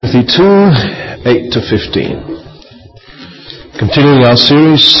Timothy 2, 8 to 15. Continuing our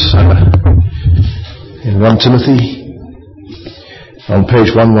series in 1 Timothy on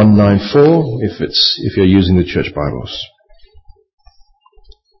page 1194 if you're using the church Bibles.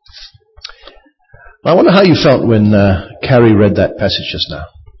 I wonder how you felt when Carrie read that passage just now.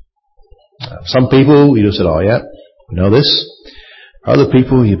 Some people, you just said, oh yeah, we know this. Other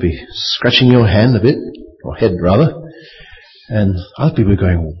people, you'd be scratching your hand a bit, or head rather. And other people are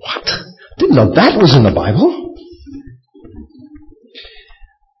going, what? Didn't know that was in the Bible.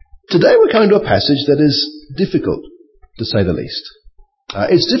 Today we're coming to a passage that is difficult, to say the least.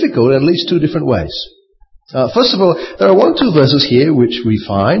 It's difficult in at least two different ways. First of all, there are one or two verses here which we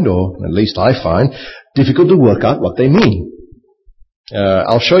find, or at least I find, difficult to work out what they mean.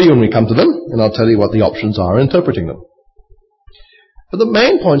 I'll show you when we come to them, and I'll tell you what the options are in interpreting them. But the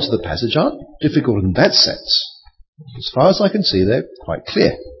main points of the passage aren't difficult in that sense. As far as I can see, they're quite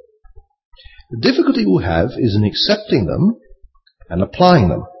clear. The difficulty we'll have is in accepting them and applying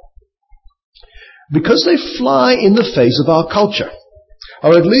them. Because they fly in the face of our culture,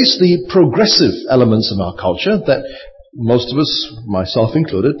 or at least the progressive elements of our culture that most of us, myself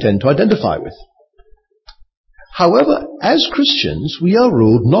included, tend to identify with. However, as Christians, we are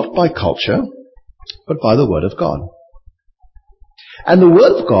ruled not by culture, but by the Word of God. And the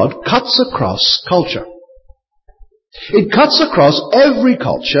Word of God cuts across culture. It cuts across every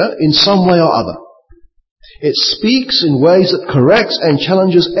culture in some way or other. It speaks in ways that corrects and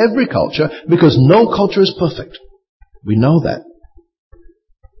challenges every culture because no culture is perfect. We know that.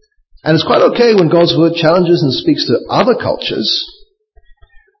 And it's quite okay when God's Word challenges and speaks to other cultures,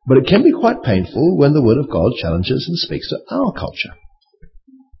 but it can be quite painful when the Word of God challenges and speaks to our culture.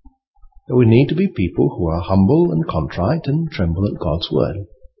 But we need to be people who are humble and contrite and tremble at God's Word.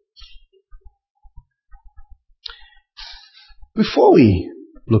 Before we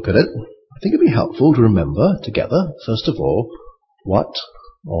look at it, I think it'd be helpful to remember together, first of all, what,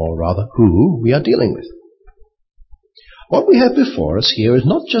 or rather who, we are dealing with. What we have before us here is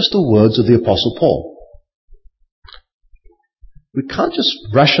not just the words of the Apostle Paul. We can't just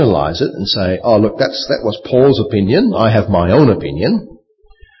rationalize it and say, oh look, that was Paul's opinion, I have my own opinion.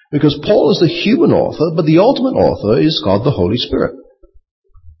 Because Paul is the human author, but the ultimate author is God the Holy Spirit.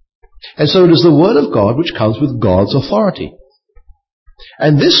 And so it is the Word of God which comes with God's authority.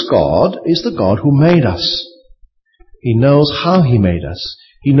 And this God is the God who made us. He knows how He made us.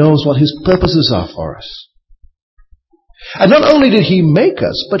 He knows what His purposes are for us. And not only did He make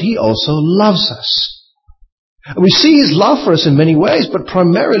us, but He also loves us. And we see His love for us in many ways, but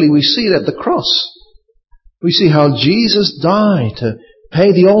primarily we see it at the cross. We see how Jesus died to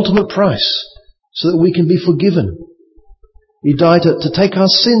pay the ultimate price so that we can be forgiven. He died to take our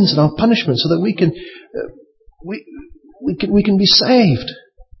sins and our punishment so that we can be saved.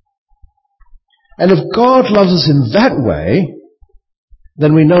 And if God loves us in that way,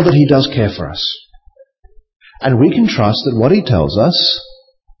 then we know that He does care for us. And we can trust that what He tells us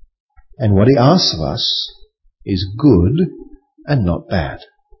and what He asks of us is good and not bad.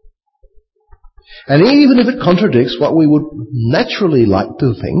 And even if it contradicts what we would naturally like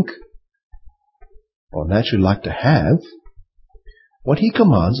to think, or naturally like to have, what He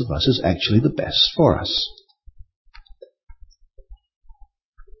commands of us is actually the best for us.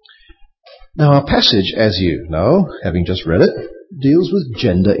 Now our passage, as you know, having just read it, deals with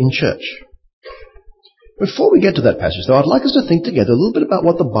gender in church. Before we get to that passage, though, I'd like us to think together a little bit about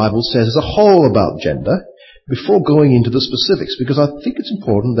what the Bible says as a whole about gender before going into the specifics, because I think it's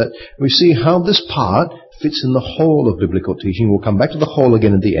important that we see how this part fits in the whole of biblical teaching. We'll come back to the whole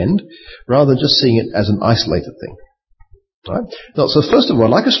again at the end, rather than just seeing it as an isolated thing. Right? So first of all,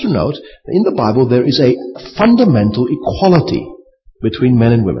 I'd like us to note that in the Bible there is a fundamental equality between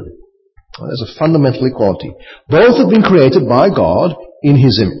men and women. There's a fundamental equality. Both have been created by God in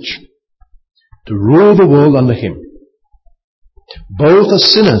His image to rule the world under Him. Both are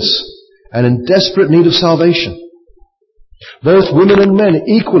sinners and in desperate need of salvation. Both women and men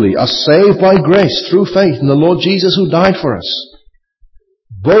equally are saved by grace through faith in the Lord Jesus who died for us.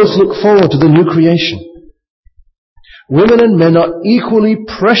 Both look forward to the new creation. Women and men are equally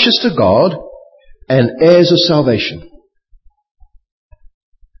precious to God and heirs of salvation.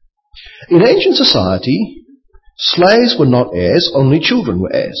 In ancient society, slaves were not heirs, only children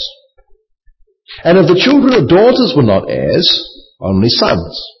were heirs. And if the children or daughters were not heirs, only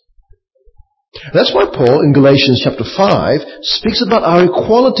sons. That's why Paul in Galatians chapter 5 speaks about our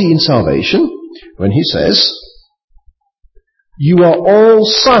equality in salvation when he says, you are all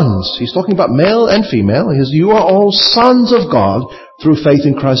sons. He's talking about male and female. He says, you are all sons of God through faith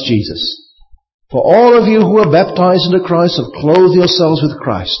in Christ Jesus. For all of you who are baptized into Christ have clothed yourselves with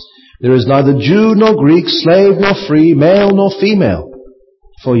Christ. There is neither Jew nor Greek, slave nor free, male nor female,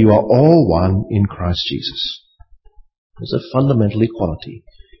 for you are all one in Christ Jesus. There's a fundamental equality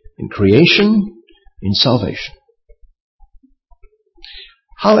in creation, in salvation.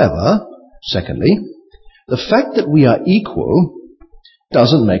 However, secondly, the fact that we are equal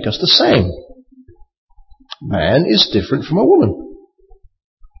doesn't make us the same. Man is different from a woman.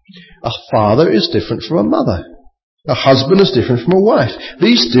 A father is different from a mother. A husband is different from a wife.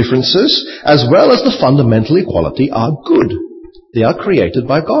 These differences, as well as the fundamental equality, are good. They are created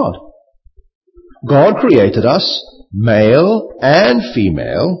by God. God created us, male and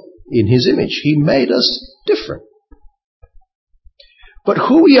female, in His image. He made us different. But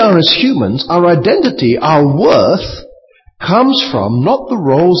who we are as humans, our identity, our worth, comes from not the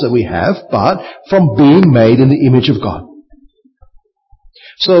roles that we have, but from being made in the image of God.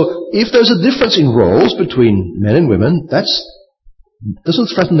 So, if there's a difference in roles between men and women, that doesn't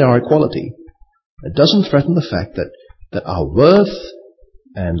threaten our equality. It doesn't threaten the fact that our worth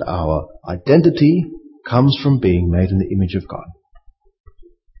and our identity comes from being made in the image of God.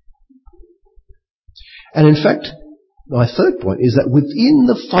 And in fact, my third point is that within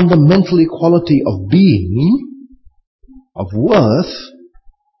the fundamental equality of being, of worth,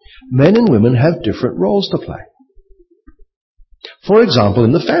 men and women have different roles to play. For example,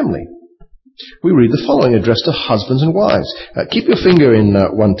 in the family, we read the following addressed to husbands and wives. Keep your finger in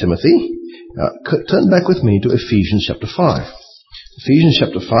 1 Timothy. Turn back with me to Ephesians chapter 5. Ephesians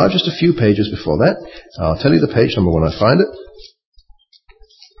chapter 5, just a few pages before that. I'll tell you the page number when I find it.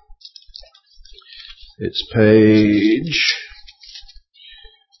 It's page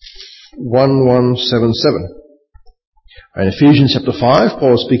 1177. In Ephesians chapter 5,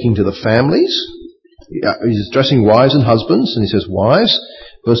 Paul is speaking to the families. He's addressing wives and husbands, and he says, wives,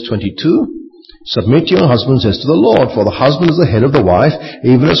 verse 22, submit to your husbands as to the Lord, for the husband is the head of the wife,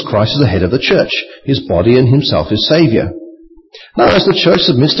 even as Christ is the head of the church, his body, and himself his Saviour. Now, as the church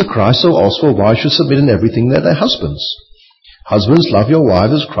submits to Christ, so also wives should submit in everything to their husbands. Husbands, love your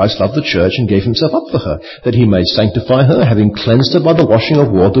wives as Christ loved the church and gave himself up for her, that he may sanctify her, having cleansed her by the washing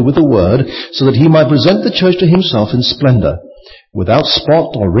of water with the word, so that he might present the church to himself in splendor, without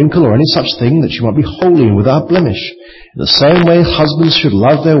spot or wrinkle or any such thing, that she might be holy and without blemish. In the same way, husbands should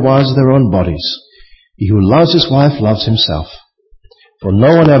love their wives as their own bodies. He who loves his wife loves himself. For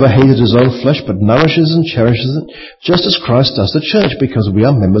no one ever hated his own flesh, but nourishes and cherishes it, just as Christ does the church, because we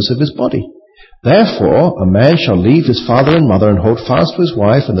are members of his body. Therefore, a man shall leave his father and mother and hold fast to his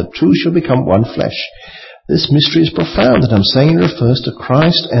wife, and the two shall become one flesh. This mystery is profound, and I'm saying it refers to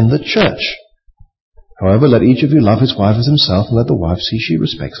Christ and the church. However, let each of you love his wife as himself, and let the wife see she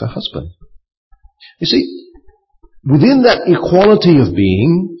respects her husband. You see, within that equality of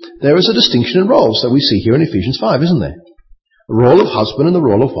being, there is a distinction in roles that we see here in Ephesians 5, isn't there? The role of husband and the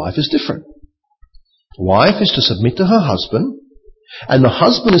role of wife is different. The wife is to submit to her husband, and the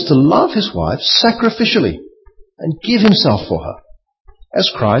husband is to love his wife sacrificially and give himself for her,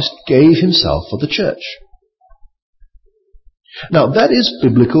 as Christ gave himself for the church. Now, that is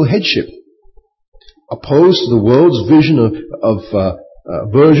biblical headship, opposed to the world's vision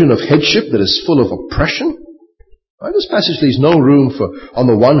version of headship that is full of oppression. Right? This passage leaves no room for, on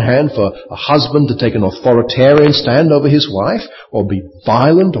the one hand, for a husband to take an authoritarian stand over his wife, or be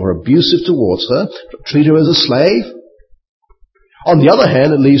violent or abusive towards her, to treat her as a slave. On the other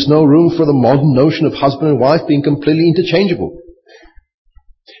hand, it leaves no room for the modern notion of husband and wife being completely interchangeable.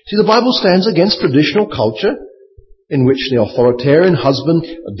 See, the Bible stands against traditional culture, in which the authoritarian husband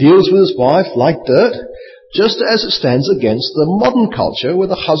deals with his wife like dirt, just as it stands against the modern culture where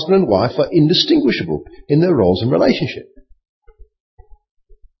the husband and wife are indistinguishable in their roles and relationship.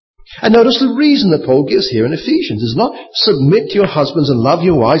 And notice the reason that Paul gives here in Ephesians is not submit to your husbands and love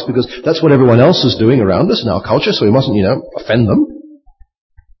your wives because that's what everyone else is doing around us in our culture, so we mustn't, offend them.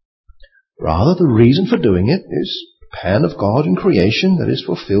 Rather, the reason for doing it is the plan of God in creation that is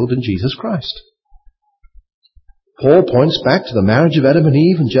fulfilled in Jesus Christ. Paul points back to the marriage of Adam and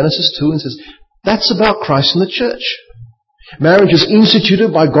Eve in Genesis 2 and says, that's about Christ and the church. Marriage is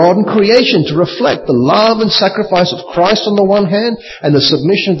instituted by God in creation to reflect the love and sacrifice of Christ on the one hand and the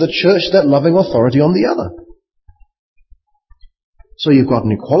submission of the church to that loving authority on the other. So you've got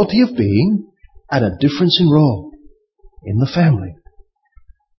an equality of being and a difference in role in the family.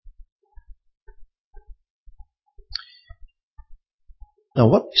 Now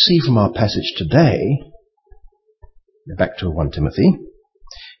what we see from our passage today, back to 1 Timothy,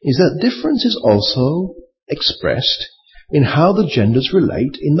 is that difference is also expressed in how the genders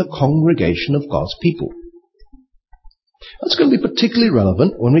relate in the congregation of God's people. That's going to be particularly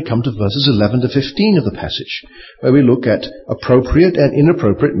relevant when we come to verses 11 to 15 of the passage, where we look at appropriate and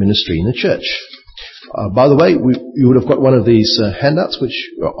inappropriate ministry in the church. By the way, you would have got one of these handouts which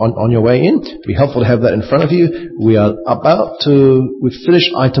on your way in. It'd be helpful to have that in front of you. We've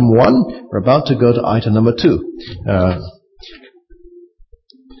finished item 1. We're about to go to item number 2.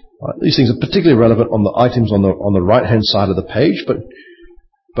 These things are particularly relevant on the items on the right-hand side of the page, but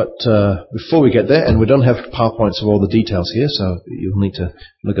before we get there, and we don't have PowerPoints of all the details here, so you'll need to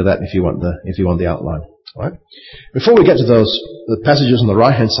look at that if you want the outline. All right. Before we get to the passages on the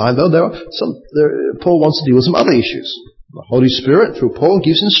right-hand side, though, Paul wants to deal with some other issues. The Holy Spirit, through Paul,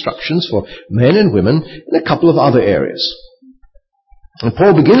 gives instructions for men and women in a couple of other areas. And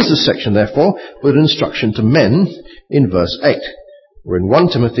Paul begins this section, therefore, with an instruction to men in verse 8. We're in 1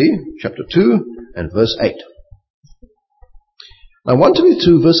 Timothy chapter 2 and verse 8. Now 1 Timothy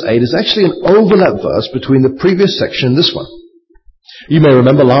 2 verse 8 is actually an overlap verse between the previous section and this one. You may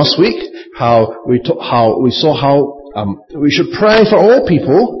remember last week how we saw how we should pray for all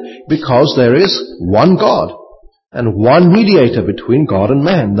people because there is one God and one mediator between God and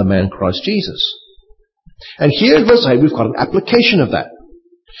man, the man Christ Jesus. And here in verse 8 we've got an application of that.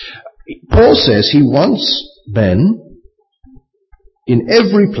 Paul says he wants men in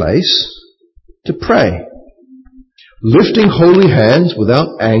every place to pray, lifting holy hands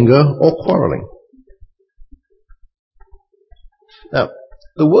without anger or quarreling. Now,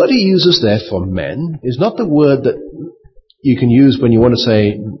 the word he uses there for men is not the word that you can use when you want to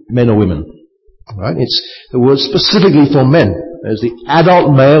say men or women. Right? It's the word specifically for men, as the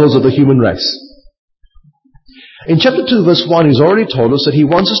adult males of the human race. In chapter 2 verse 1 he's already told us that he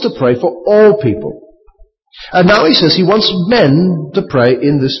wants us to pray for all people. And now he says he wants men to pray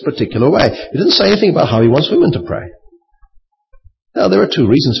in this particular way. He doesn't say anything about how he wants women to pray. Now, there are 2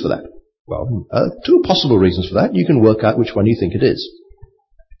 reasons for that. Well, 2 possible reasons for that. You can work out which one you think it is.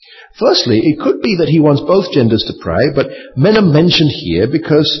 Firstly, it could be that he wants both genders to pray, but men are mentioned here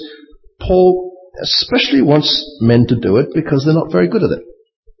because Paul especially wants men to do it because they're not very good at it.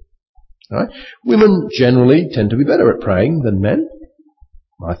 Right? Women generally tend to be better at praying than men,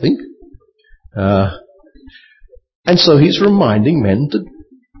 I think. And so he's reminding men to do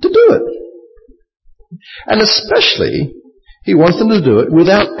it. And especially, he wants them to do it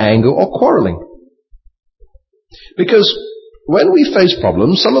without anger or quarreling. Because when we face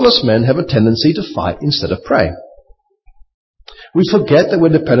problems, some of us men have a tendency to fight instead of pray. We forget that we're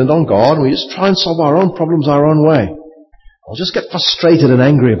dependent on God and we just try and solve our own problems our own way. Or just get frustrated and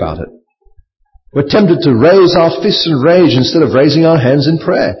angry about it. We're tempted to raise our fists in rage instead of raising our hands in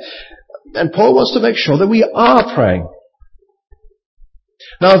prayer. And Paul wants to make sure that we are praying.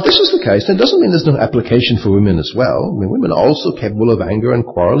 Now, if this is the case, then it doesn't mean there's no application for women as well. I mean, women are also capable of anger and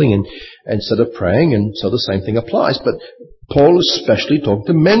quarreling instead of praying, and so the same thing applies. But Paul is especially talking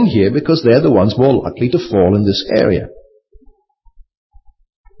to men here because they're the ones more likely to fall in this area.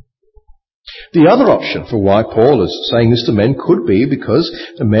 The other option for why Paul is saying this to men could be because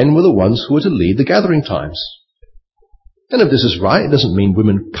the men were the ones who were to lead the gathering times. And if this is right, it doesn't mean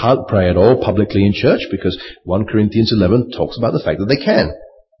women can't pray at all publicly in church, because 1 Corinthians 11 talks about the fact that they can.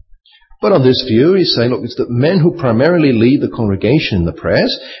 But on this view, he's saying, look, it's the men who primarily lead the congregation in the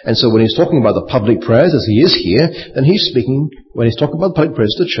prayers, and so when he's talking about the public prayers, as he is here, then he's speaking, when he's talking about public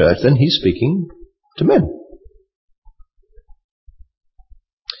prayers to the church, then he's speaking to men.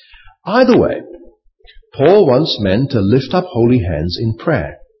 Either way, Paul wants men to lift up holy hands in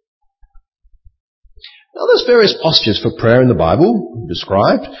prayer. Now, there's various postures for prayer in the Bible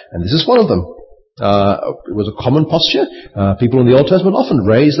described, and this is one of them. It was a common posture. People in the Old Testament often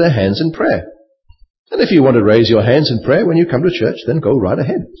raise their hands in prayer. And if you want to raise your hands in prayer when you come to church, then go right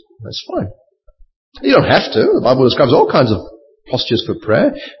ahead. That's fine. You don't have to. The Bible describes all kinds of postures for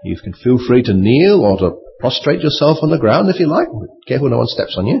prayer. You can feel free to kneel or to prostrate yourself on the ground if you like. Be careful no one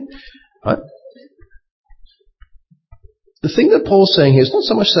steps on you. Right? The thing that Paul's saying here is not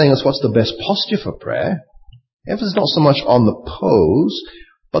so much saying us what's the best posture for prayer. Emphasis is not so much on the pose,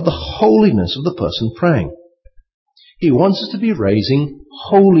 but the holiness of the person praying. He wants us to be raising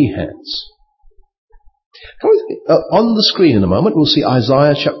holy hands. On the screen in a moment, we'll see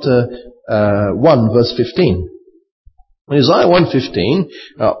Isaiah chapter 1, verse 15. In Isaiah 1:15,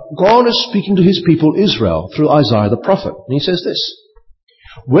 God is speaking to his people Israel through Isaiah the prophet. And he says this,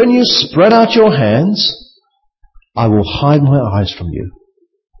 "When you spread out your hands, I will hide my eyes from you.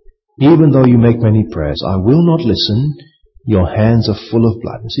 Even though you make many prayers, I will not listen. Your hands are full of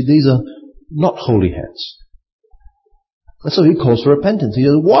blood." You see, these are not holy hands. And so he calls for repentance. He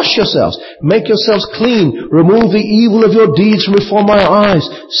says, wash yourselves, make yourselves clean, remove the evil of your deeds from before my eyes,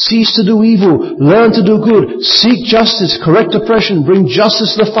 cease to do evil, learn to do good, seek justice, correct oppression, bring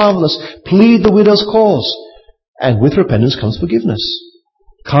justice to the fatherless, plead the widow's cause. And with repentance comes forgiveness.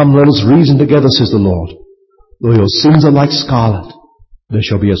 Come, let us reason together, says the Lord. Though your sins are like scarlet, they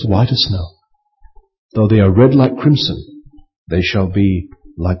shall be as white as snow. Though they are red like crimson, they shall be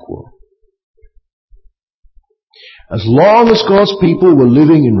like wool. As long as God's people were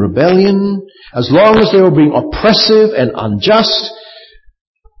living in rebellion, as long as they were being oppressive and unjust,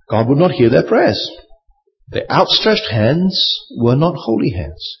 God would not hear their prayers. Their outstretched hands were not holy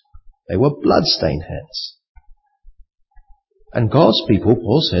hands. They were blood-stained hands. And God's people,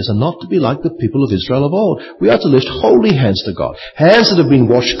 Paul says, are not to be like the people of Israel of old. We are to lift holy hands to God. Hands that have been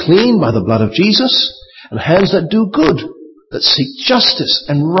washed clean by the blood of Jesus, and hands that do good, that seek justice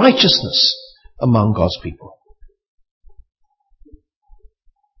and righteousness among God's people.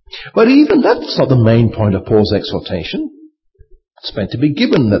 But even that's not the main point of Paul's exhortation. It's meant to be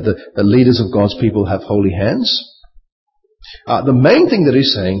given that the leaders of God's people have holy hands. The main thing that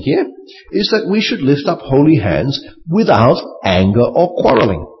he's saying here is that we should lift up holy hands without anger or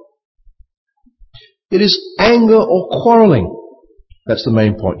quarreling. It is anger or quarreling that's the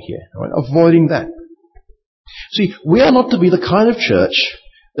main point here. Right? Avoiding that. See, we are not to be the kind of church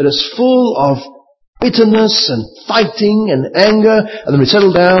that is full of bitterness and fighting and anger, and then we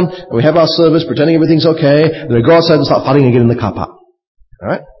settle down and we have our service pretending everything's okay, and then we go outside and start fighting again in the car park.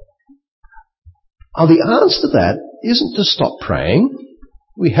 Alright? The answer to that isn't to stop praying.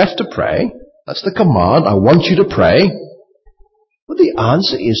 We have to pray. That's the command. I want you to pray. But the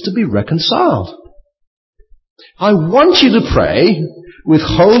answer is to be reconciled. I want you to pray with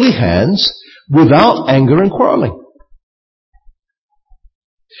holy hands without anger and quarreling.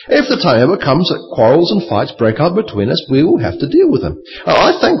 If the time ever comes that quarrels and fights break out between us, we will have to deal with them.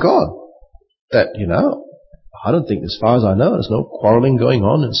 I thank God that, I don't think, as far as I know, there's no quarreling going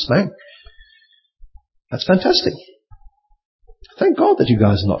on in Slang. That's fantastic. Thank God that you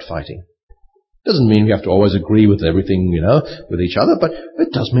guys are not fighting. Doesn't mean we have to always agree with everything, with each other, but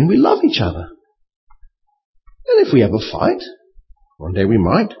it does mean we love each other. And if we have a fight, one day we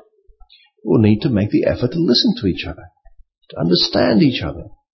might, we'll need to make the effort to listen to each other, to understand each other,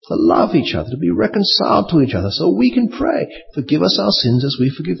 to love each other, to be reconciled to each other, so we can pray, forgive us our sins as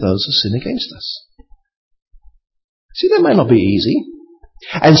we forgive those who sin against us. See, that may not be easy.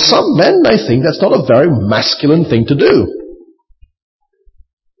 And some men may think that's not a very masculine thing to do.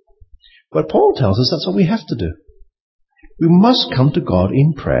 But Paul tells us that's what we have to do. We must come to God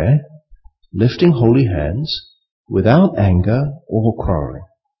in prayer, lifting holy hands, without anger or quarreling.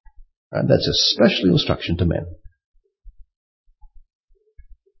 And that's a special instruction to men.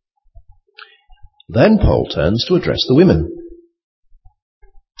 Then Paul turns to address the women.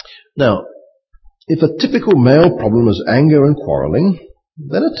 Now, if a typical male problem is anger and quarreling,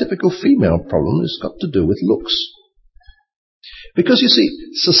 then a typical female problem has got to do with looks. Because you see,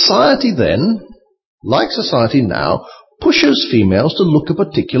 society then, like society now, pushes females to look a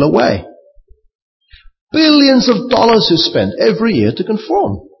particular way. Billions of dollars is spent every year to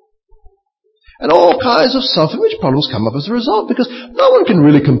conform. And all kinds of self-image problems come up as a result, because no one can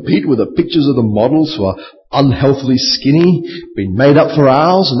really compete with the pictures of the models who are unhealthily skinny, been made up for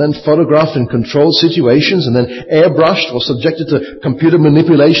hours, and then photographed in controlled situations, and then airbrushed or subjected to computer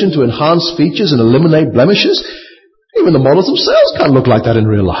manipulation to enhance features and eliminate blemishes. Even the models themselves can't look like that in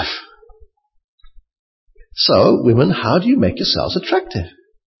real life. So, women, how do you make yourselves attractive?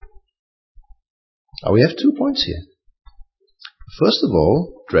 We have 2 points here. First of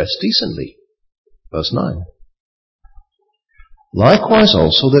all, dress decently. Verse 9. Likewise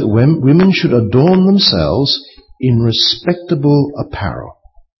also that women should adorn themselves in respectable apparel,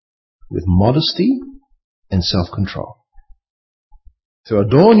 with modesty and self-control. So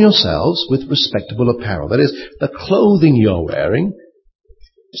adorn yourselves with respectable apparel. That is, the clothing you're wearing,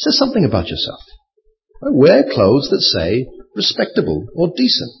 it says something about yourself. Wear clothes that say respectable or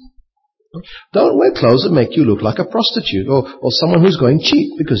decent. Don't wear clothes that make you look like a prostitute or someone who's going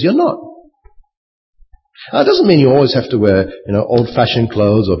cheap, because you're not. Now, it doesn't mean you always have to wear, old-fashioned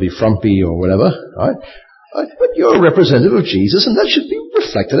clothes or be frumpy or whatever, right? But you're a representative of Jesus, and that should be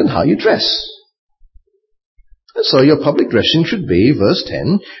reflected in how you dress. And so your public dressing should be, verse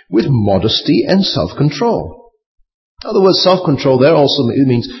 10, with modesty and self-control. Now, the word self-control there also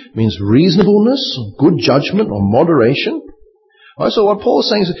means reasonableness, good judgment, or moderation. Right, so what Paul is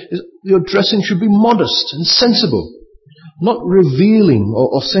saying is your dressing should be modest and sensible, not revealing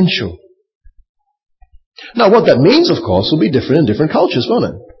or sensual. Now, what that means, of course, will be different in different cultures,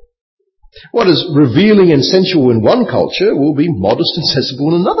 won't it? What is revealing and sensual in one culture will be modest and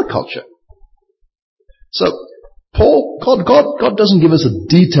sensible in another culture. So, God doesn't give us a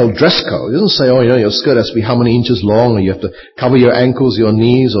detailed dress code. He doesn't say, your skirt has to be how many inches long, or you have to cover your ankles, your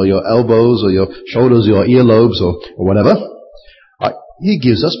knees, or your elbows, or your shoulders, or your earlobes, or whatever. Right. He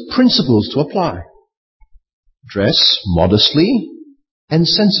gives us principles to apply. Dress modestly and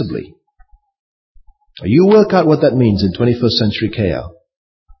sensibly. You work out what that means in 21st century KL.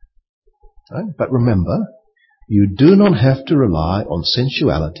 Right? But remember, you do not have to rely on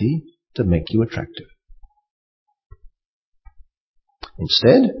sensuality to make you attractive.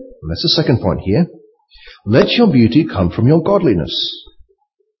 Instead, and that's the second point here, let your beauty come from your godliness.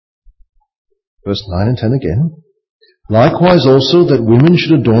 Verse 9 and 10 again. Likewise also that women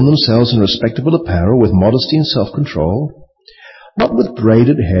should adorn themselves in respectable apparel with modesty and self-control, not with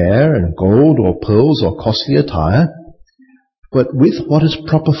braided hair and gold or pearls or costly attire, but with what is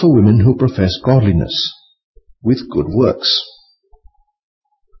proper for women who profess godliness, with good works.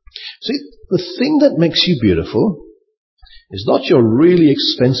 See, the thing that makes you beautiful is not your really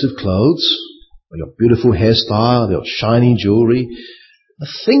expensive clothes, or your beautiful hairstyle, your shiny jewelry.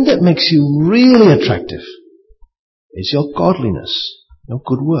 The thing that makes you really attractive is your godliness, your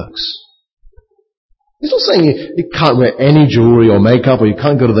good works. He's not saying you can't wear any jewelry or makeup, or you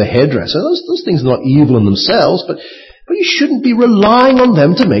can't go to the hairdresser. Those things are not evil in themselves, but you shouldn't be relying on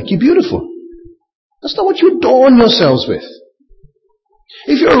them to make you beautiful. That's not what you adorn yourselves with.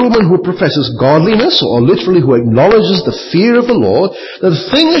 If you're a woman who professes godliness, or literally who acknowledges the fear of the Lord, the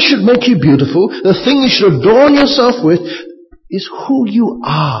thing that should make you beautiful, the thing you should adorn yourself with, is who you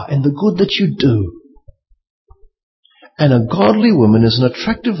are and the good that you do. And a godly woman is an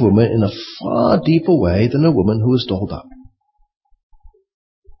attractive woman in a far deeper way than a woman who is dolled up.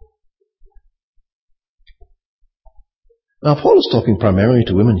 Now, Paul is talking primarily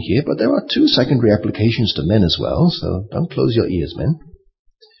to women here, but there are two secondary applications to men as well, so don't close your ears, men.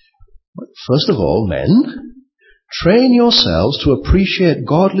 First of all, men, train yourselves to appreciate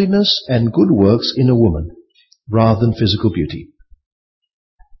godliness and good works in a woman, rather than physical beauty.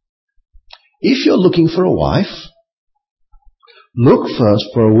 If you're looking for a wife, look first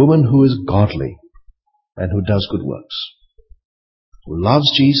for a woman who is godly and who does good works, who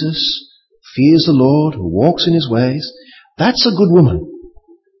loves Jesus, fears the Lord, who walks in His ways. That's a good woman.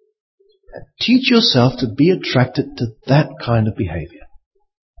 And teach yourself to be attracted to that kind of behavior.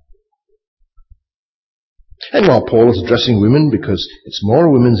 And while Paul is addressing women because it's more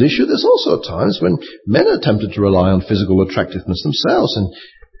a women's issue, there's also times when men are tempted to rely on physical attractiveness themselves.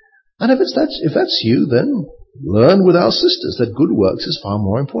 And if that's you, then learn with our sisters that good works is far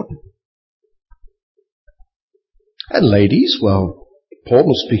more important. And ladies, well, Paul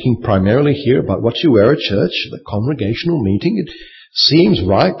was speaking primarily here about what you wear at church, the congregational meeting. It seems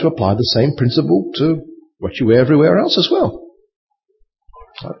right to apply the same principle to what you wear everywhere else as well.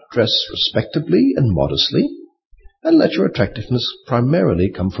 Dress respectably and modestly, and let your attractiveness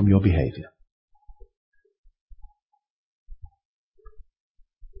primarily come from your behavior.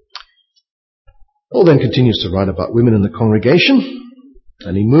 Paul then continues to write about women in the congregation,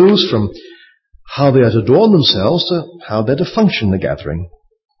 and he moves from how they are to adorn themselves to how they're to function in the gathering.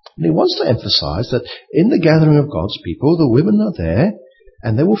 And he wants to emphasize that in the gathering of God's people, the women are there,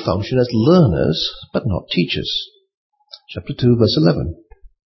 and they will function as learners, but not teachers. Chapter 2, verse 11.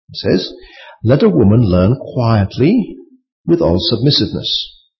 It says, "Let a woman learn quietly with all submissiveness."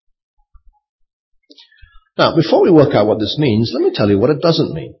 Now, before we work out what this means, let me tell you what it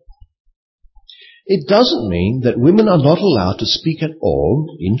doesn't mean. It doesn't mean that women are not allowed to speak at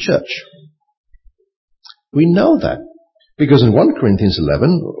all in church. We know that because in 1 Corinthians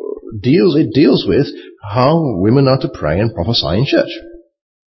 11, it deals with how women are to pray and prophesy in church.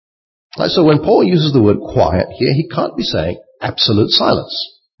 So when Paul uses the word quiet here, he can't be saying absolute silence.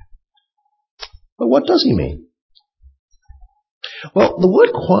 But what does he mean? Well, the word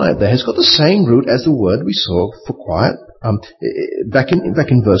quiet there has got the same root as the word we saw for quiet back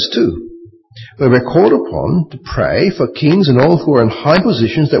in verse 2. Where we're called upon to pray for kings and all who are in high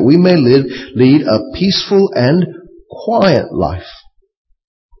positions that we may lead a peaceful and quiet life,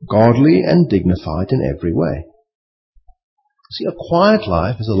 godly and dignified in every way. See, a quiet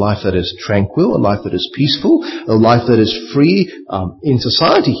life is a life that is tranquil, a life that is peaceful, a life that is free in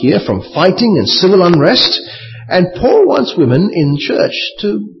society here from fighting and civil unrest. And Paul wants women in church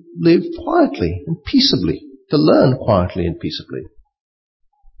to live quietly and peaceably, to learn quietly and peaceably.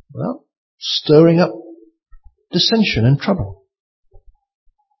 Well, stirring up dissension and trouble.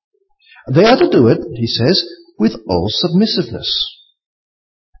 They are to do it, he says, with all submissiveness.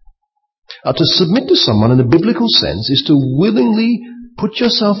 Now, to submit to someone in the biblical sense is to willingly put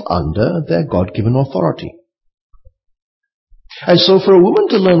yourself under their God-given authority. And so for a woman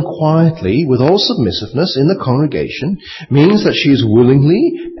to learn quietly with all submissiveness in the congregation means that she is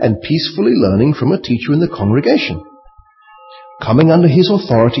willingly and peacefully learning from a teacher in the congregation, coming under his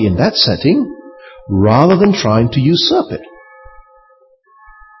authority in that setting rather than trying to usurp it,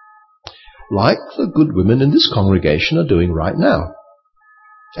 like the good women in this congregation are doing right now,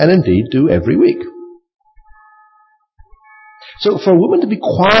 and indeed do every week. So for a woman to be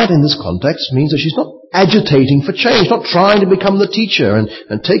quiet in this context means that she's not agitating for change, not trying to become the teacher and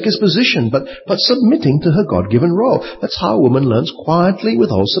take his position, but submitting to her God-given role. That's how a woman learns quietly with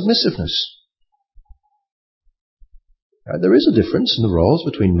all submissiveness. There is a difference in the roles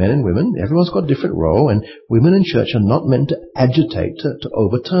between men and women. Everyone's got a different role, and women in church are not meant to agitate to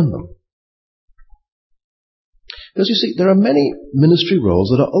overturn them. Because you see, there are many ministry roles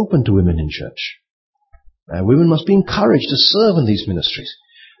that are open to women in church. Women must be encouraged to serve in these ministries.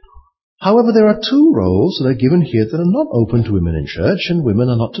 However, there are two roles that are given here that are not open to women in church, and women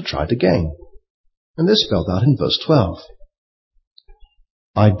are not to try to gain. And they're spelled out in verse 12.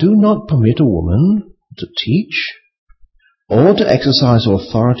 I do not permit a woman to teach or to exercise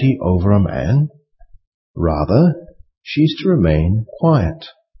authority over a man. Rather, she is to remain quiet.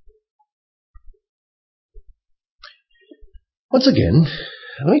 Once again,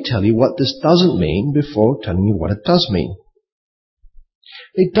 let me tell you what this doesn't mean before telling you what it does mean.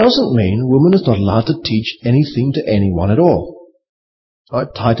 It doesn't mean a woman is not allowed to teach anything to anyone at all. Right?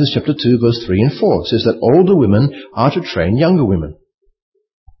 Titus chapter 2 verse 3 and 4 says that older women are to train younger women.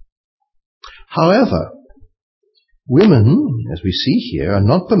 However, women, as we see here, are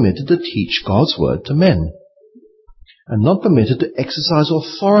not permitted to teach God's word to men, and not permitted to exercise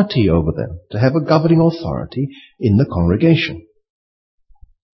authority over them, to have a governing authority in the congregation.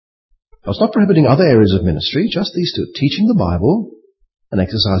 Now, it's not prohibiting other areas of ministry, just these two, teaching the Bible and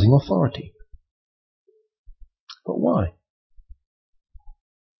exercising authority. But why?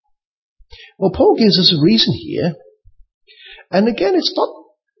 Well, Paul gives us a reason here, and again, it's not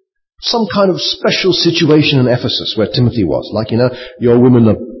some kind of special situation in Ephesus where Timothy was, like, your women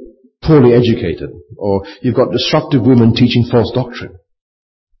are poorly educated, or you've got disruptive women teaching false doctrine.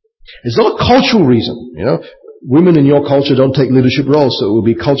 It's not a cultural reason, Women in your culture don't take leadership roles, so it will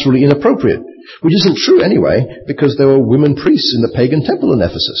be culturally inappropriate. Which isn't true anyway, because there were women priests in the pagan temple in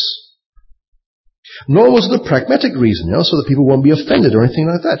Ephesus. Nor was it a pragmatic reason, so that people won't be offended or anything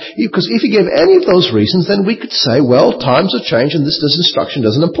like that. Because if you gave any of those reasons, then we could say, well, times have changed and this instruction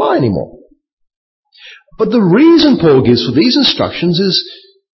doesn't apply anymore. But the reason Paul gives for these instructions is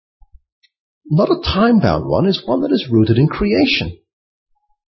not a time-bound one, it's one that is rooted in creation.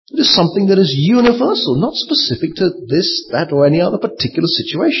 It is something that is universal, not specific to this, that, or any other particular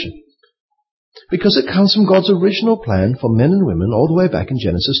situation. Because it comes from God's original plan for men and women all the way back in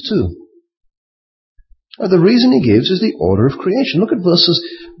Genesis 2. Now, the reason he gives is the order of creation. Look at verses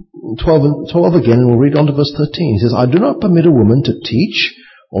 12 again, and we'll read on to verse 13. He says, I do not permit a woman to teach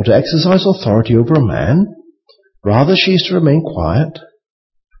or to exercise authority over a man. Rather, she is to remain quiet.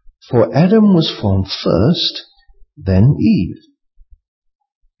 For Adam was formed first, then Eve.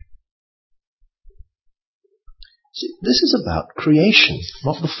 See, this is about creation,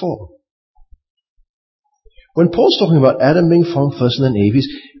 not the fall. When Paul's talking about Adam being formed first and then Eve, he's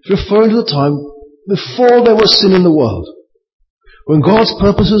referring to the time before there was sin in the world. When God's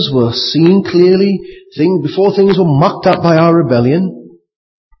purposes were seen clearly, before things were mucked up by our rebellion.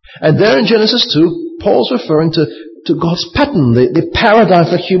 And there in Genesis 2, Paul's referring to God's pattern, the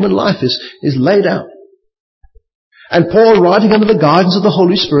paradigm for human life is laid out. And Paul, writing under the guidance of the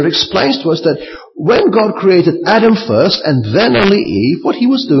Holy Spirit, explains to us that when God created Adam first and then only Eve, what he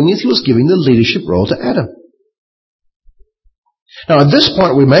was doing is he was giving the leadership role to Adam. Now, at this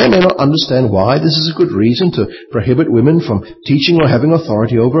point, we may or may not understand why this is a good reason to prohibit women from teaching or having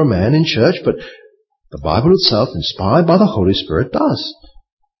authority over a man in church, but the Bible itself, inspired by the Holy Spirit, does.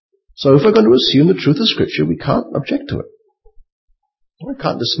 So if we're going to assume the truth of Scripture, we can't object to it. We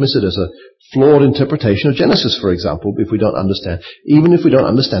can't dismiss it as a flawed interpretation of Genesis, for example, even if we don't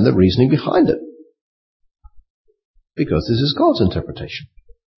understand the reasoning behind it. Because this is God's interpretation.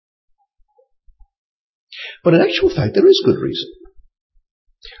 But in actual fact, there is good reason.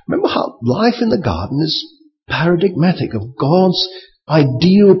 Remember how life in the garden is paradigmatic of God's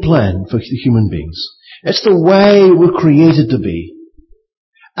ideal plan for human beings. It's the way we're created to be.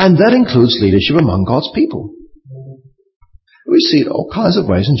 And that includes leadership among God's people. We see it all kinds of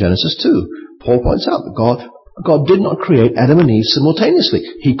ways in Genesis 2. Paul points out that God did not create Adam and Eve simultaneously.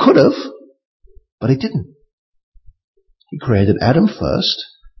 He could have, but he didn't. He created Adam first,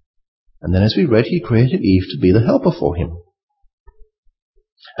 and then as we read, he created Eve to be the helper for him.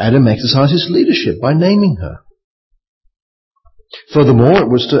 Adam exercised his leadership by naming her. Furthermore, it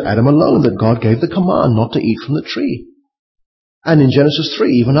was to Adam alone that God gave the command not to eat from the tree. And in Genesis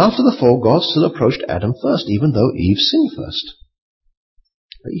 3, even after the fall, God still approached Adam first, even though Eve sinned first.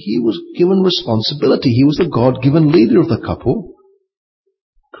 He was given responsibility. He was the God-given leader of the couple,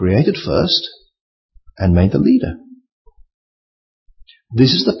 created first, and made the leader.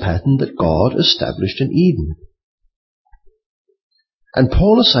 This is the pattern that God established in Eden. And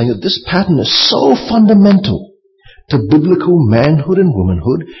Paul is saying that this pattern is so fundamental to biblical manhood and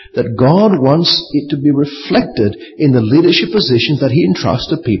womanhood that God wants it to be reflected in the leadership positions that he entrusts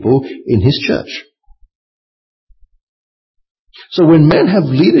to people in his church. So when men have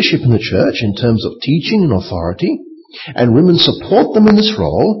leadership in the church in terms of teaching and authority, and women support them in this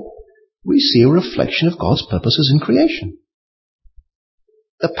role, we see a reflection of God's purposes in creation.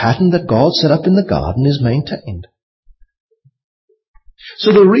 The pattern that God set up in the garden is maintained.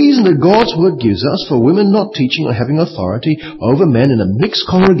 So the reason that God's word gives us for women not teaching or having authority over men in a mixed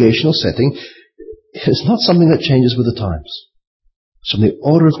congregational setting is not something that changes with the times. It's from the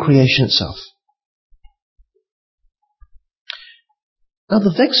order of creation itself. Now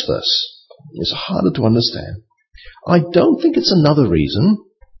the next verse is harder to understand. I don't think it's another reason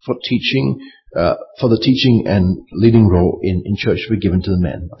for the teaching and leading role in church to be given to the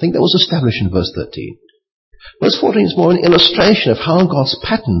men. I think that was established in verse 13. Verse 14 is more an illustration of how God's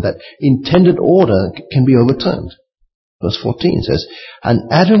pattern, that intended order, can be overturned. Verse 14 says,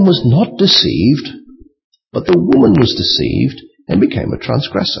 "And Adam was not deceived, but the woman was deceived and became a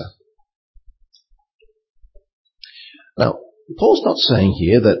transgressor." Now, Paul's not saying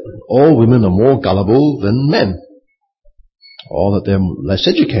here that all women are more gullible than men, or that they're less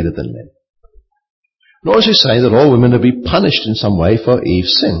educated than men. Nor is he saying that all women are to be punished in some way for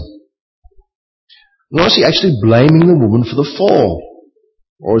Eve's sin. Nor is he actually blaming the woman for the fall,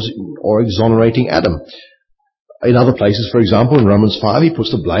 or exonerating Adam. In other places, for example, in Romans 5, he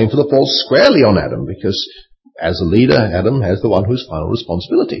puts the blame for the fall squarely on Adam, because as a leader, Adam has the one who's final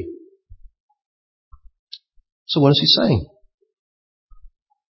responsibility. So what is he saying?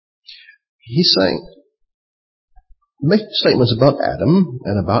 He's saying, make statements about Adam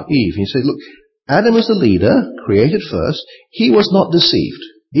and about Eve. He said, look, Adam is the leader, created first. He was not deceived.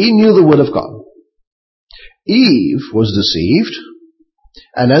 He knew the word of God. Eve was deceived,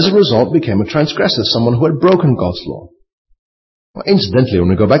 and as a result became a transgressor, someone who had broken God's law. Well, incidentally, when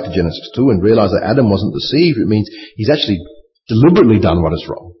we go back to Genesis 2 and realize that Adam wasn't deceived, it means he's actually deliberately done what is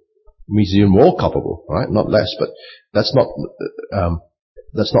wrong. It means he's even more culpable, right? Not less, but that's not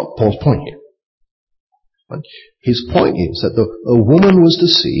Paul's point here. Right? His point is that the woman was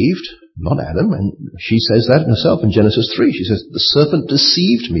deceived, not Adam, and she says that herself in Genesis 3. She says, "The serpent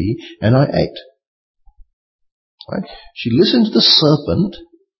deceived me, and I ate." Right? She listened to the serpent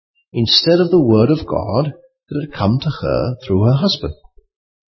instead of the word of God that had come to her through her husband.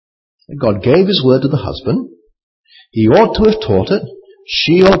 God gave his word to the husband. He ought to have taught it.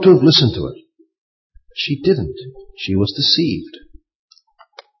 She ought to have listened to it. She didn't. She was deceived.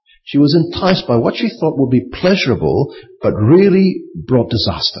 She was enticed by what she thought would be pleasurable, but really brought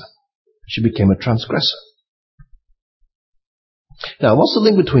disaster. She became a transgressor. Now, what's the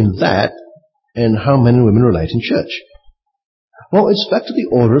link between that and how men and women relate in church? Well, it's back to the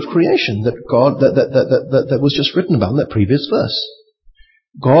order of creation that was just written about in that previous verse.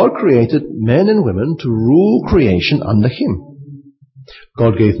 God created men and women to rule creation under him.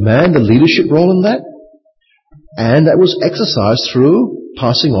 God gave man the leadership role in that, and that was exercised through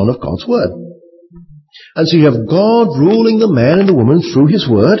passing on of God's word. And so you have God ruling the man and the woman through his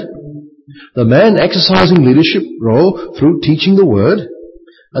word, the man exercising leadership role through teaching the word,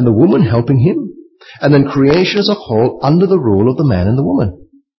 and the woman helping him, and then creation as a whole under the rule of the man and the woman.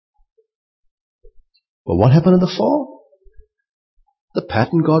 But what happened in the fall? The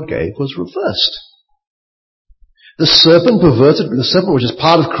pattern God gave was reversed. The serpent, which is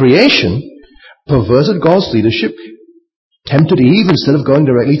part of creation, perverted God's leadership, tempted Eve instead of going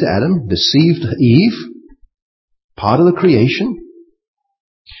directly to Adam, deceived Eve, part of the creation.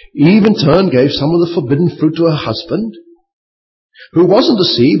 Eve in turn gave some of the forbidden fruit to her husband, who wasn't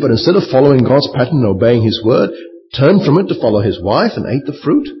deceived, but instead of following God's pattern and obeying his word, turned from it to follow his wife and ate the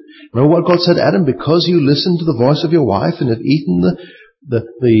fruit. Remember what God said to Adam? Because you listened to the voice of your wife and have eaten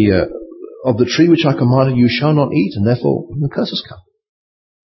of the tree which I commanded, you shall not eat, and therefore the curses come.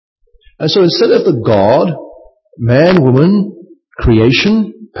 And so instead of the God, man, woman,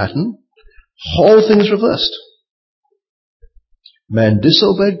 creation pattern, whole thing is reversed. Man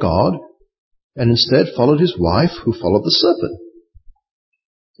disobeyed God and instead followed his wife, who followed the serpent.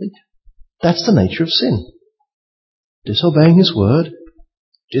 That's the nature of sin. Disobeying his word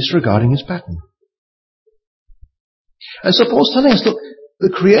disregarding his pattern. And so Paul's telling us, look,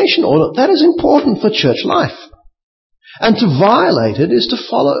 the creation order, that is important for church life. And to violate it is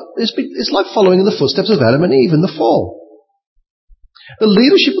it's like following in the footsteps of Adam and Eve in the fall. The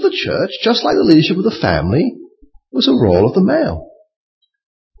leadership of the church, just like the leadership of the family, was a role of the male.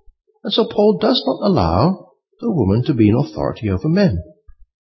 And so Paul does not allow the woman to be in authority over men.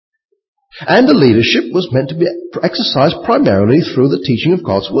 And the leadership was meant to be exercised primarily through the teaching of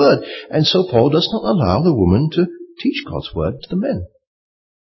God's word. And so Paul does not allow the woman to teach God's word to the men.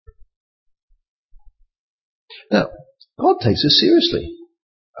 Now, God takes this seriously,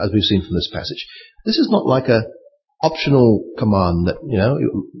 as we've seen from this passage. This is not like a optional command that,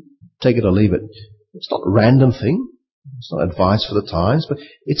 take it or leave it. It's not a random thing. It's not advice for the times, but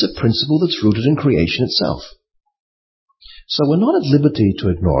it's a principle that's rooted in creation itself. So we're not at liberty to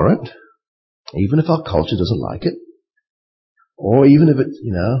ignore it, even if our culture doesn't like it, or even if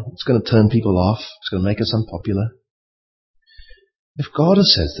it's going to turn people off, it's going to make us unpopular. If God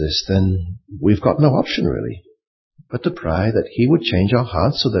has said this, then we've got no option really, but to pray that He would change our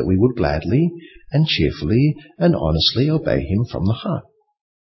hearts so that we would gladly and cheerfully and honestly obey Him from the heart.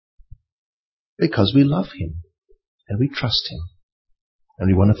 Because we love Him, and we trust Him, and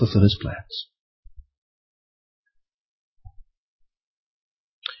we want to fulfill His plans.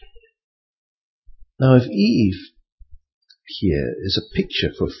 Now, if Eve here is a picture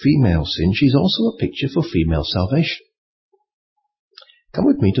for female sin, she's also a picture for female salvation. Come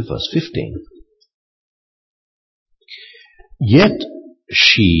with me to verse 15. Yet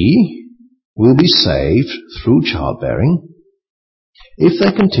she will be saved through childbearing if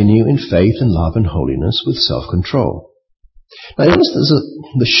they continue in faith and love and holiness with self-control. Now, notice there's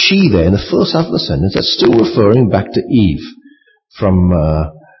the she there in the first half of the sentence. That's still referring back to Eve from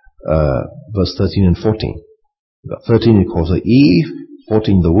verse 13 and 14. 13 he calls her Eve,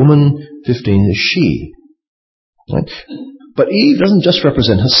 14 the woman, 15 is she. Right? But Eve doesn't just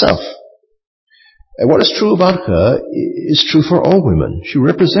represent herself. And what is true about her is true for all women. She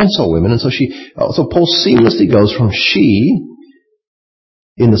represents all women, and so Paul seamlessly goes from she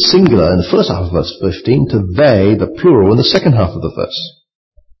in the singular in the first half of verse 15 to they, the plural, in the second half of the verse.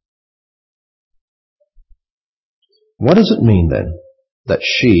 What does it mean then that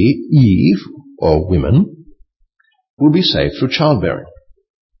she, Eve, or women, will be saved through childbearing?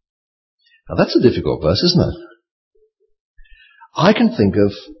 Now that's a difficult verse, isn't it? I can think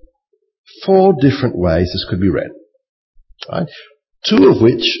of 4 different ways this could be read. Right? 2 of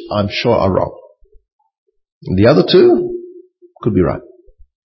which I'm sure are wrong. And the other 2 could be right.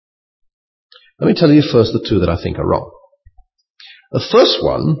 Let me tell you first the 2 that I think are wrong. The first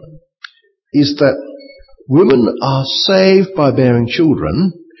one is that women are saved by bearing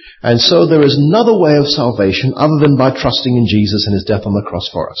children, and so there is another way of salvation other than by trusting in Jesus and His death on the cross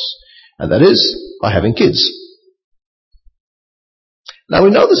for us. And that is by having kids. Now we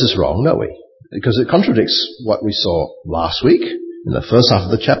know this is wrong, don't we? Because it contradicts what we saw last week in the first half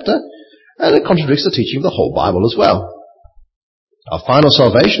of the chapter, and it contradicts the teaching of the whole Bible as well. Our final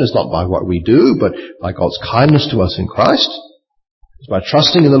salvation is not by what we do, but by God's kindness to us in Christ. It's by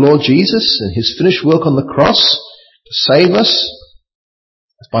trusting in the Lord Jesus and His finished work on the cross to save us.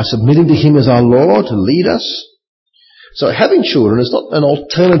 It's by submitting to Him as our Lord to lead us. So having children is not an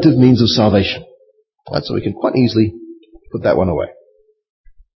alternative means of salvation. Right? So we can quite easily put that one away.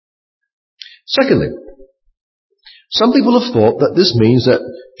 Secondly, some people have thought that this means that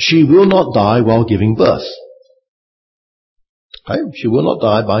she will not die while giving birth. Okay? She will not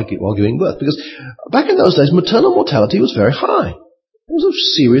die while giving birth. Because back in those days, maternal mortality was very high. It was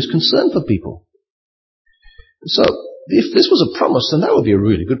a serious concern for people. So, if this was a promise, then that would be a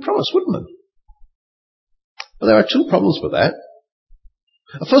really good promise, wouldn't it? But there are 2 problems with that.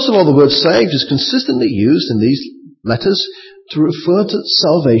 First of all, the word saved is consistently used in these letters to refer to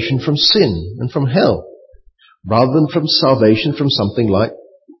salvation from sin and from hell, rather than from salvation from something like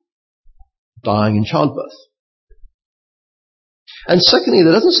dying in childbirth. And secondly,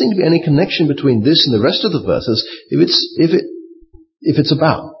 there doesn't seem to be any connection between this and the rest of the verses if it's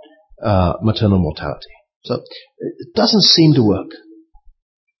about maternal mortality. So it doesn't seem to work.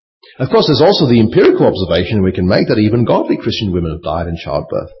 Of course, there's also the empirical observation we can make that even godly Christian women have died in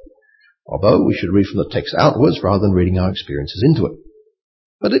childbirth, although we should read from the text outwards rather than reading our experiences into it.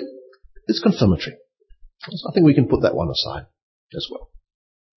 But it's confirmatory. So I think we can put that one aside as well.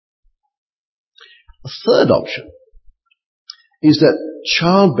 A third option is that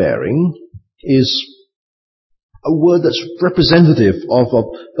childbearing is a word that's representative of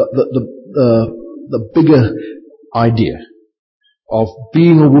the bigger idea of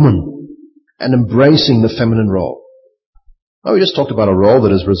being a woman and embracing the feminine role. Oh, we just talked about a role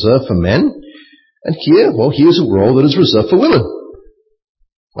that is reserved for men. And here, well, here's a role that is reserved for women.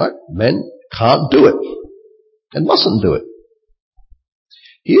 Right? Men can't do it and mustn't do it.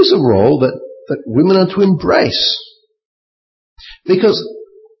 Here's a role that women are to embrace. Because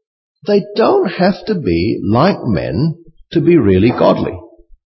they don't have to be like men to be really godly.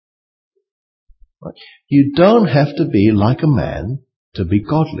 Right? You don't have to be like a man to be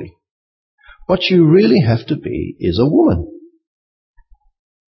godly. What you really have to be is a woman.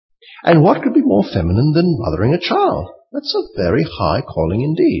 And what could be more feminine than mothering a child? That's a very high calling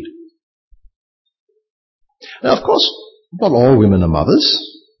indeed. Now, of course, not all women are mothers.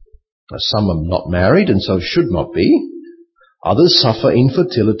 Some are not married and so should not be. Others suffer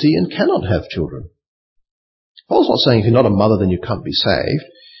infertility and cannot have children. Paul's not saying if you're not a mother then you can't be saved.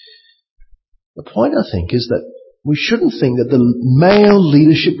 The point, I think, is that we shouldn't think that the male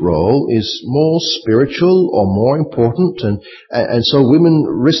leadership role is more spiritual or more important and so women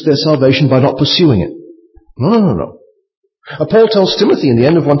risk their salvation by not pursuing it. No. Paul tells Timothy in the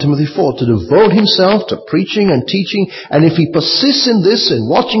end of 1 Timothy 4 to devote himself to preaching and teaching, and if he persists in this and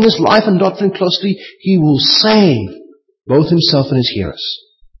watching his life and doctrine closely, he will save both himself and his hearers.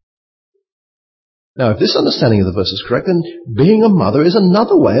 Now, if this understanding of the verse is correct, then being a mother is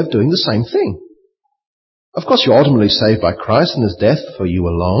another way of doing the same thing. Of course, you're ultimately saved by Christ and his death for you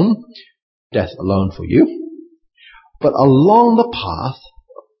alone, death alone for you. But along the path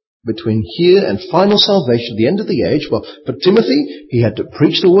between here and final salvation, the end of the age, well, for Timothy, he had to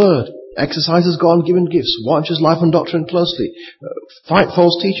preach the word, exercise his God-given gifts, watch his life and doctrine closely, fight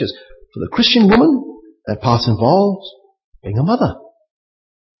false teachers. For the Christian woman, that path involves being a mother.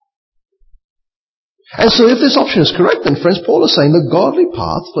 And so if this option is correct, then friends, Paul is saying the godly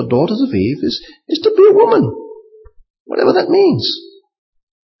path for daughters of Eve is to be a woman, whatever that means.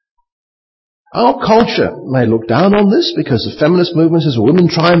 Our culture may look down on this because the feminist movement says women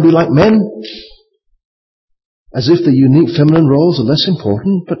try and be like men, as if the unique feminine roles are less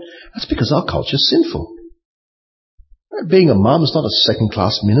important, but that's because our culture is sinful. Being a mom is not a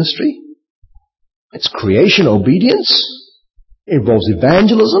second-class ministry. It's creation obedience. It involves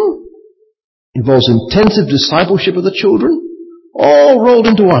evangelism. Involves intensive discipleship of the children, all rolled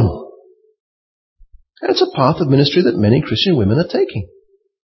into one. And it's a path of ministry that many Christian women are taking.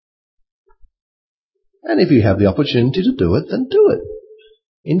 And if you have the opportunity to do it, then do it.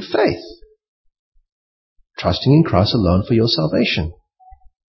 In faith. Trusting in Christ alone for your salvation.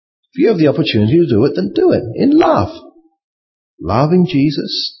 If you have the opportunity to do it, then do it. In love. Loving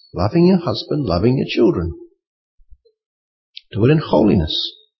Jesus, loving your husband, loving your children. Do it in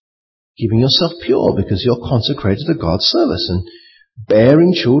holiness. Keeping yourself pure because you're consecrated to God's service, and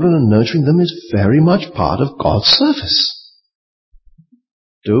bearing children and nurturing them is very much part of God's service.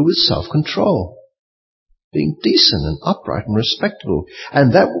 Do it with self-control, being decent and upright and respectable,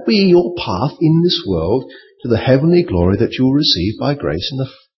 and that will be your path in this world to the heavenly glory that you will receive by grace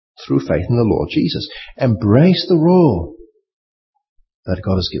through faith in the Lord Jesus. Embrace the role that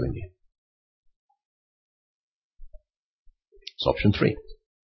God has given you. It's option 3.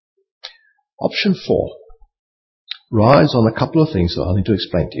 Option 4 rides on a couple of things that I'll need to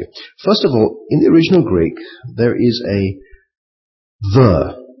explain to you. First of all, in the original Greek, there is a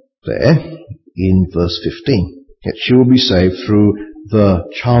 "the" there in verse 15. Yet she will be saved through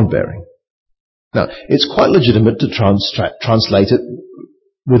the childbearing. Now, it's quite legitimate to translate it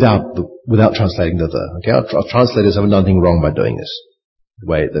without translating the "the." Okay, our translators haven't done anything wrong by doing this, the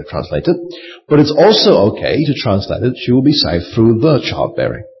way they've translated. But it's also okay to translate it, she will be saved through the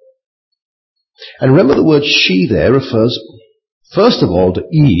childbearing. And remember the word "she" there refers, first of all, to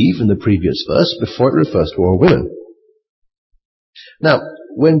Eve in the previous verse, before it refers to all women. Now,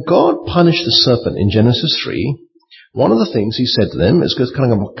 when God punished the serpent in Genesis 3, one of the things he said to them, it's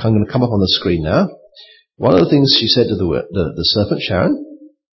kind of going to come up on the screen now. One of the things she said to the serpent, Sharon,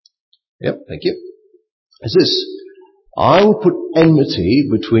 yep, thank you, is this: I will put enmity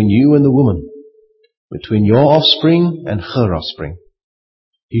between you and the woman, between your offspring and her offspring.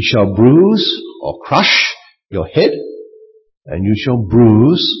 He shall bruise or crush your head, and you shall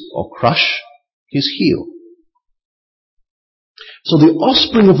bruise or crush his heel. So the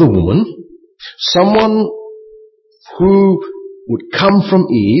offspring of the woman, someone who would come from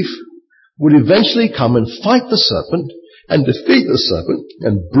Eve, would eventually come and fight the serpent and defeat the serpent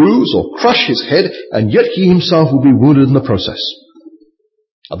and bruise or crush his head, and yet he himself will be wounded in the process.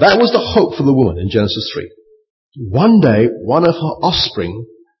 Now, that was the hope for the woman in Genesis 3. One day, one of her offspring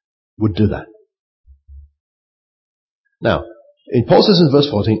would do that. Now, Paul says in verse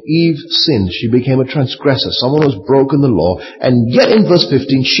 14, Eve sinned. She became a transgressor. Someone who has broken the law. And yet in verse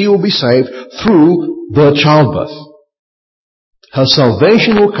 15, she will be saved through the childbirth. Her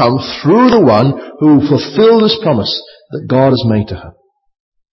salvation will come through the one who will fulfill this promise that God has made to her.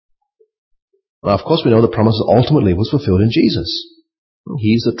 Now, of course, we know the promise ultimately was fulfilled in Jesus.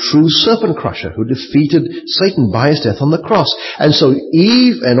 He's the true serpent crusher who defeated Satan by his death on the cross. And so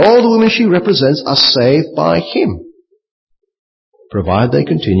Eve and all the women she represents are saved by him, provided they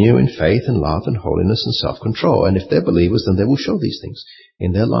continue in faith and love and holiness and self-control. And if they're believers, then they will show these things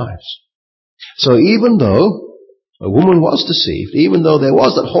in their lives. So even though a woman was deceived, even though there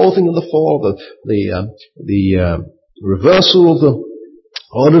was that whole thing of the fall, the reversal of the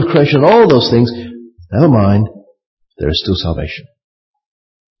order of creation, all those things, never mind, there is still salvation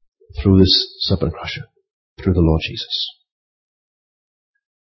through this serpent crusher, through the Lord Jesus.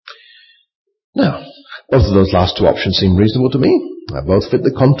 Now, both of those last two options seem reasonable to me. Both fit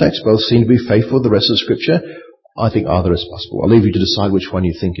the context, both seem to be faithful to the rest of the Scripture. I think either is possible. I'll leave you to decide which one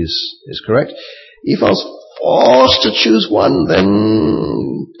you think is correct. If I was forced to choose one,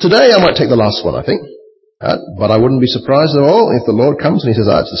 then today I might take the last one, I think. But I wouldn't be surprised at all if the Lord comes and he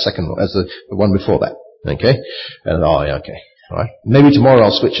says, it's the second one, it's the one before that. Okay? And, okay. All right. Maybe tomorrow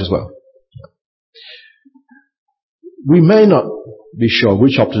I'll switch as well. We may not be sure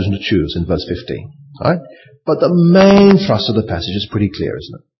which option to choose in verse 15. All right? But the main thrust of the passage is pretty clear,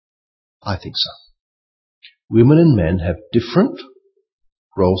 isn't it? I think so. Women and men have different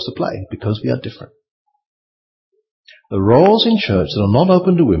roles to play because we are different. The roles in church that are not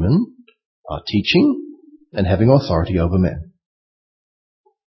open to women are teaching and having authority over men.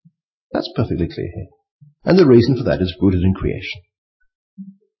 That's perfectly clear here. And the reason for that is rooted in creation.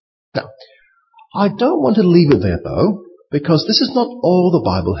 Now, I don't want to leave it there, though, because this is not all the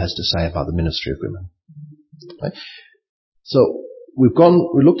Bible has to say about the ministry of women. Right? So, we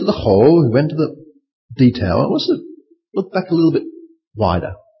looked at the whole, we went to the detail. I want to look back a little bit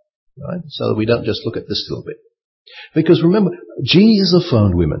wider, right? So that we don't just look at this little bit. Because remember, Jesus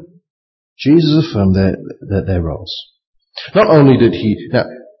affirmed women. Jesus affirmed their roles. Not only did he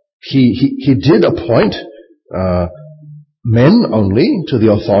did appoint men only to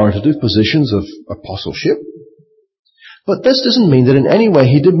the authoritative positions of apostleship, but this doesn't mean that in any way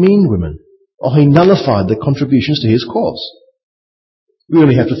he demeaned women or he nullified their contributions to his cause. We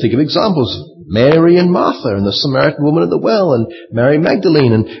only have to think of examples: Mary and Martha and the Samaritan woman at the well, and Mary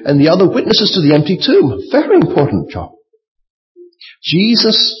Magdalene and the other witnesses to the empty tomb. Very important job.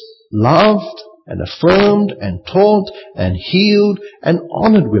 Jesus loved and affirmed and taught and healed and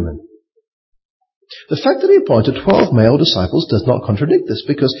honored women. The fact that he appointed 12 male disciples does not contradict this,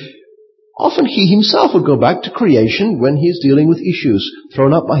 because often he himself would go back to creation when he is dealing with issues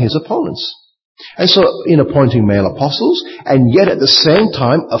thrown up by his opponents. And so in appointing male apostles, and yet at the same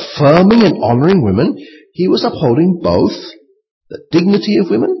time affirming and honoring women, he was upholding both the dignity of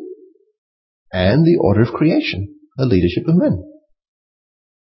women and the order of creation, the leadership of men.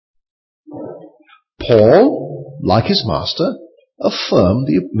 Paul, like his master, affirmed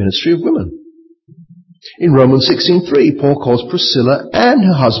the ministry of women. In Romans 16:3, Paul calls Priscilla and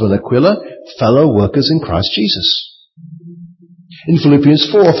her husband Aquila fellow workers in Christ Jesus. In Philippians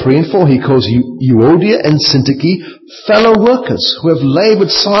 4:3 and 4, he calls Euodia and Syntyche fellow workers who have labored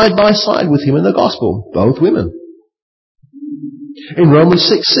side by side with him in the gospel, both women. In Romans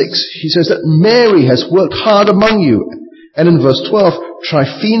 6:6, he says that Mary has worked hard among you. And in verse 12,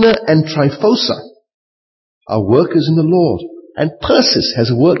 Tryphena and Tryphosa are workers in the Lord. And Persis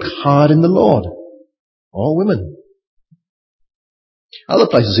has worked hard in the Lord. All women. Other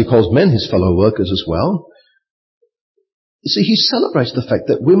places he calls men his fellow workers as well. You see, he celebrates the fact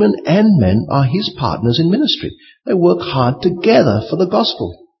that women and men are his partners in ministry. They work hard together for the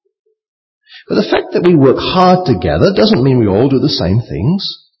gospel. But the fact that we work hard together doesn't mean we all do the same things.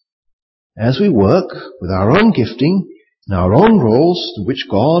 As we work with our own gifting and our own roles to which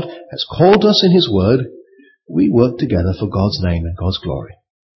God has called us in his word, we work together for God's name and God's glory.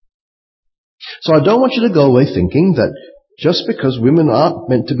 So I don't want you to go away thinking that just because women aren't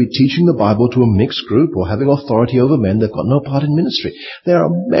meant to be teaching the Bible to a mixed group or having authority over men, they've got no part in ministry. There are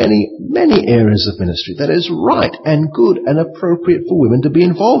many, many areas of ministry that is right and good and appropriate for women to be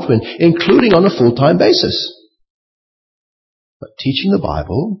involved in, including on a full-time basis. But teaching the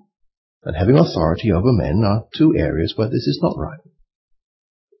Bible and having authority over men are two areas where this is not right.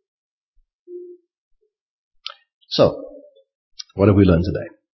 So, what have we learned today?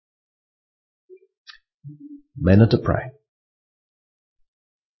 Men are to pray.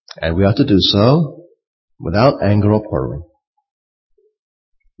 And we are to do so without anger or quarreling.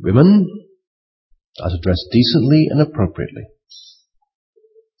 Women are to dress decently and appropriately.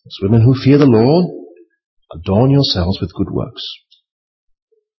 As women who fear the Lord, adorn yourselves with good works.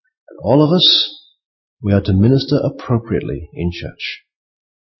 And all of us we are to minister appropriately in church.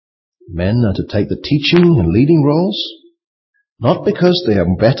 Men are to take the teaching and leading roles, not because they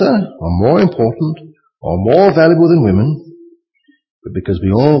are better or more important or more valuable than women, but because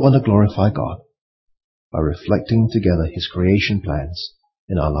we all want to glorify God by reflecting together His creation plans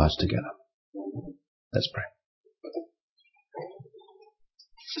in our lives together. Let's pray.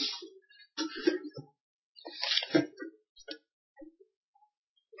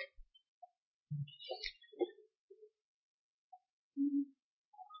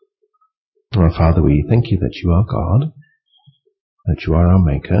 Our Father, we thank you that you are God, that you are our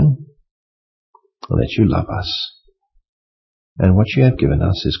Maker, and that you love us. And what you have given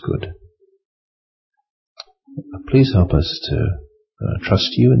us is good. Please help us to trust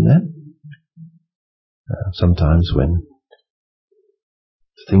you in that. Sometimes when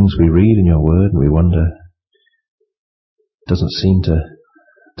things we read in your word and we wonder, it doesn't seem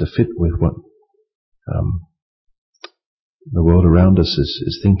to fit with what the world around us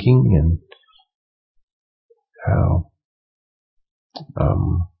is thinking, and how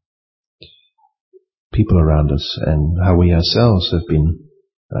people around us and how we ourselves have been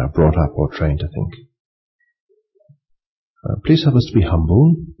brought up or trained to think. Please help us to be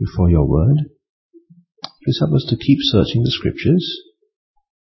humble before your word. Please help us to keep searching the scriptures.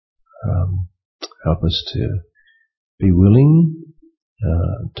 Help us to be willing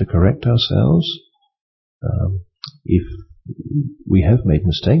to correct ourselves if we have made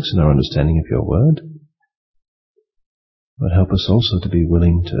mistakes in our understanding of your word. But help us also to be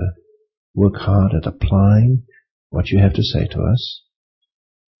willing to work hard at applying what you have to say to us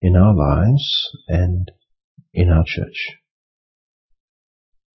in our lives and in our church.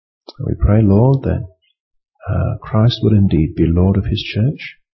 We pray, Lord, that Christ would indeed be Lord of His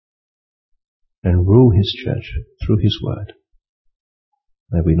church and rule His church through His word.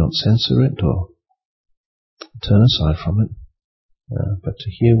 May we not censor it or turn aside from it, but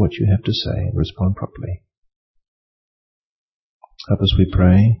to hear what you have to say and respond properly. Help us, we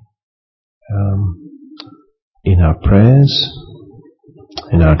pray, in our prayers,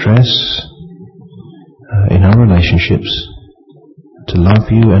 in our dress, in our relationships, to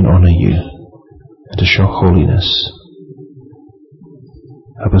love you and honor you, and to show holiness.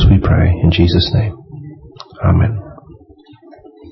 Help us, we pray, in Jesus' name. Amen.